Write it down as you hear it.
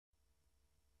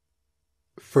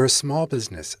For a small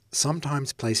business,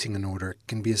 sometimes placing an order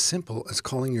can be as simple as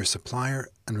calling your supplier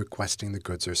and requesting the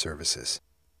goods or services.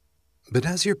 But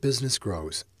as your business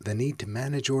grows, the need to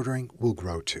manage ordering will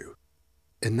grow too.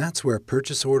 And that's where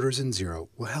purchase orders in Xero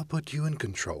will help put you in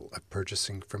control of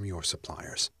purchasing from your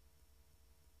suppliers.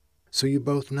 So you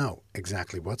both know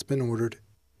exactly what's been ordered,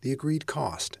 the agreed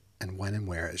cost, and when and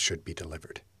where it should be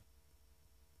delivered.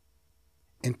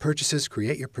 In Purchases,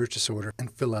 create your purchase order and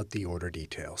fill out the order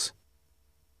details.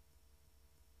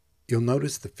 You'll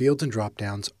notice the fields and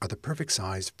drop-downs are the perfect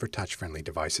size for touch-friendly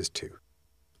devices too.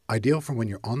 Ideal for when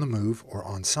you're on the move or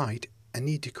on site and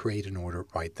need to create an order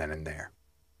right then and there.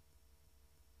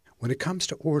 When it comes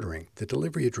to ordering, the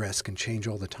delivery address can change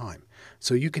all the time,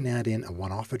 so you can add in a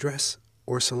one-off address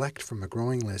or select from a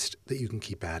growing list that you can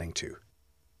keep adding to.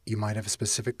 You might have a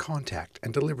specific contact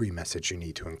and delivery message you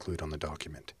need to include on the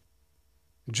document.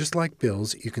 Just like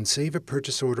bills, you can save a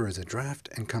purchase order as a draft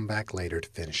and come back later to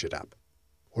finish it up,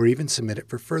 or even submit it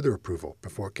for further approval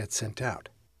before it gets sent out.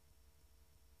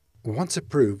 Once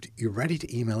approved, you're ready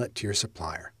to email it to your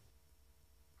supplier.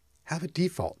 Have it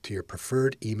default to your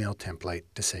preferred email template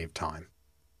to save time.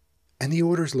 And the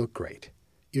orders look great.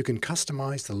 You can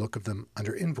customize the look of them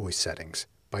under Invoice settings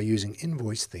by using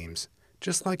Invoice themes,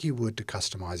 just like you would to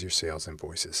customize your sales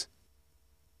invoices.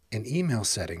 In email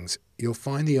settings, you'll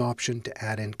find the option to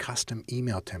add in custom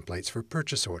email templates for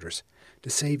purchase orders to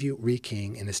save you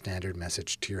rekeying in a standard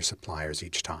message to your suppliers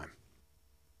each time.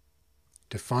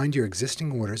 To find your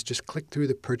existing orders, just click through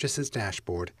the Purchases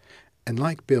dashboard, and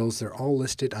like bills, they're all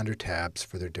listed under tabs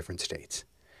for their different states.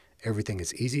 Everything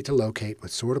is easy to locate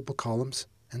with sortable columns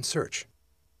and search.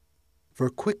 For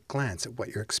a quick glance at what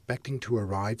you're expecting to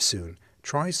arrive soon,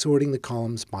 try sorting the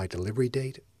columns by delivery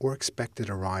date or expected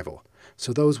arrival,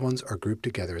 so those ones are grouped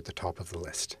together at the top of the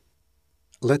list.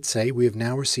 Let's say we have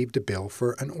now received a bill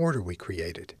for an order we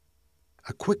created.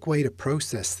 A quick way to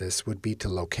process this would be to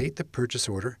locate the purchase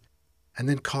order and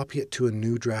then copy it to a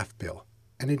new draft bill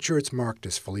and ensure it's marked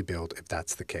as fully billed if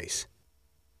that's the case.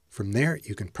 From there,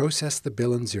 you can process the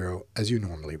bill in Xero as you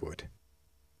normally would.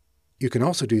 You can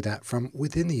also do that from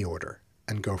within the order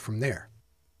and go from there.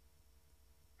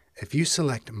 If you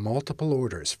select multiple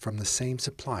orders from the same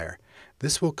supplier,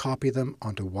 this will copy them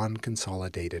onto one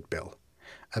consolidated bill.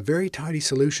 A very tidy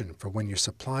solution for when your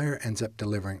supplier ends up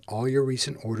delivering all your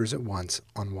recent orders at once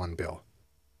on one bill.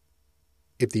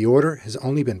 If the order has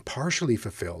only been partially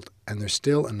fulfilled and there's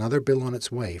still another bill on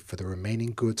its way for the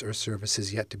remaining goods or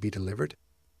services yet to be delivered,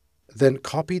 then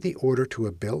copy the order to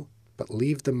a bill but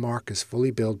leave the Mark as fully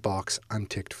billed box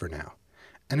unticked for now,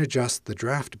 and adjust the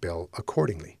draft bill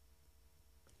accordingly.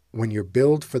 When you're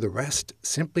billed for the rest,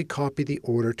 simply copy the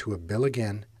order to a bill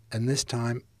again, and this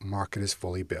time mark it as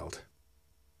fully billed.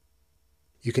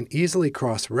 You can easily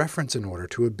cross-reference an order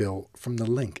to a bill from the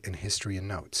link in History and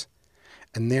Notes,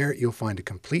 and there you'll find a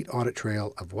complete audit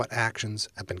trail of what actions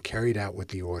have been carried out with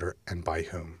the order and by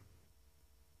whom.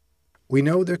 We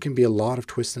know there can be a lot of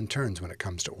twists and turns when it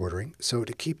comes to ordering, so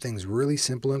to keep things really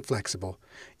simple and flexible,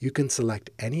 you can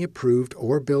select any approved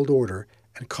or billed order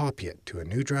and copy it to a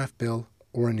new draft bill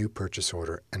or a new purchase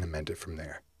order and amend it from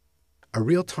there. A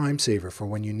real time saver for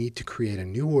when you need to create a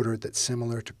new order that's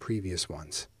similar to previous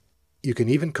ones. You can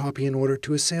even copy an order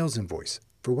to a sales invoice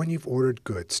for when you've ordered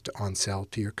goods to on-sell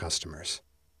to your customers.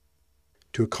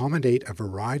 To accommodate a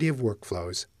variety of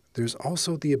workflows, there's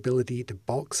also the ability to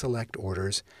bulk select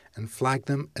orders and flag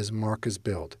them as mark as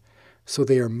billed, so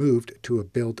they are moved to a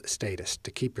billed status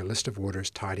to keep your list of orders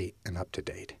tidy and up to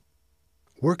date.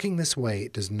 Working this way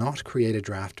does not create a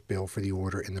draft bill for the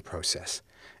order in the process.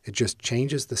 It just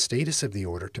changes the status of the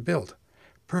order to billed,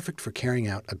 perfect for carrying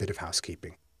out a bit of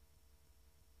housekeeping.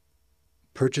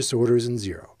 Purchase orders in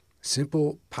Xero.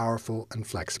 Simple, powerful, and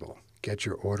flexible. Get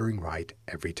your ordering right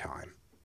every time.